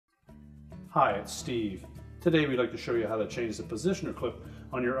Hi, it's Steve. Today we'd like to show you how to change the positioner clip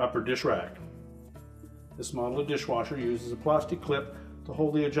on your upper dish rack. This model of dishwasher uses a plastic clip to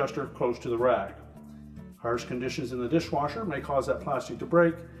hold the adjuster close to the rack. Harsh conditions in the dishwasher may cause that plastic to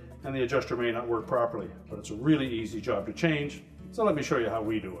break and the adjuster may not work properly, but it's a really easy job to change, so let me show you how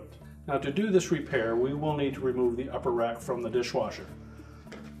we do it. Now to do this repair, we will need to remove the upper rack from the dishwasher.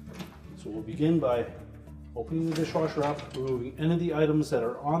 So we'll begin by opening the dishwasher up, removing any of the items that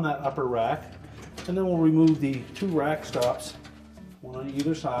are on that upper rack, and then we'll remove the two rack stops, one on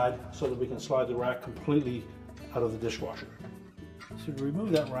either side, so that we can slide the rack completely out of the dishwasher. So to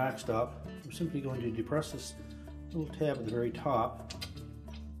remove that rack stop, we're simply going to depress this little tab at the very top,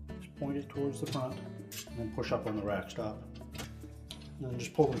 just point it towards the front, and then push up on the rack stop. And then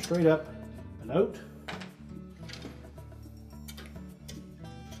just pull them straight up and out.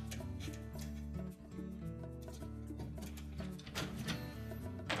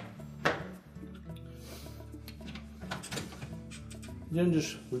 Then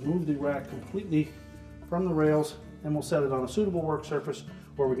just remove the rack completely from the rails and we'll set it on a suitable work surface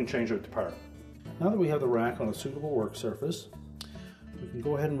where we can change it to part. Now that we have the rack on a suitable work surface, we can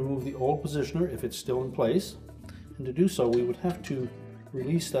go ahead and remove the old positioner if it's still in place. And to do so, we would have to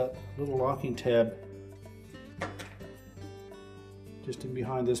release that little locking tab. Just in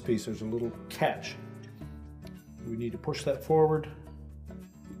behind this piece, there's a little catch. We need to push that forward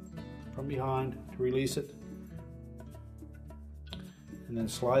from behind to release it, and then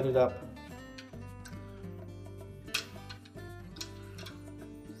slide it up.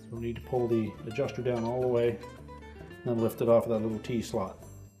 We'll need to pull the adjuster down all the way and then lift it off of that little T slot.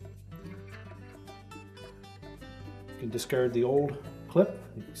 You can discard the old clip.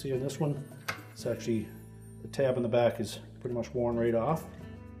 You can see on this one, it's actually, the tab in the back is pretty much worn right off.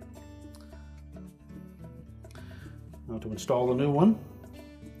 Now to install the new one,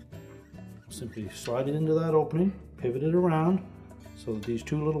 simply slide it into that opening, pivot it around so that these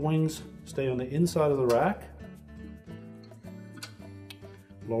two little wings stay on the inside of the rack.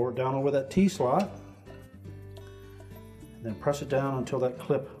 Lower it down over that T slot, and then press it down until that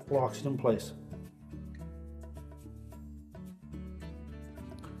clip locks it in place.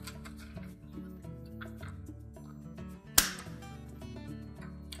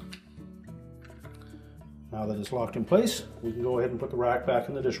 Now that it's locked in place, we can go ahead and put the rack back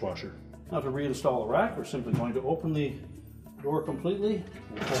in the dishwasher. Now to reinstall the rack, we're simply going to open the door completely.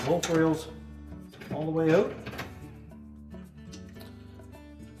 We'll pull both rails all the way out.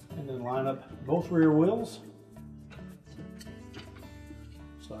 And then line up both rear wheels.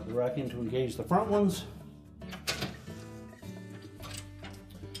 Slide the rack in to engage the front ones.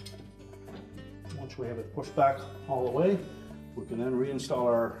 Once we have it pushed back all the way, we can then reinstall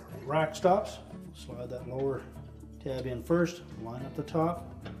our rack stops. Slide that lower tab in first, line up the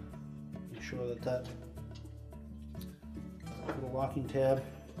top, make sure that that little locking tab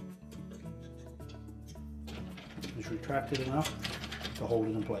is retracted enough to hold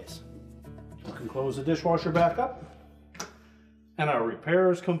it in place. We can close the dishwasher back up and our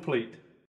repair is complete.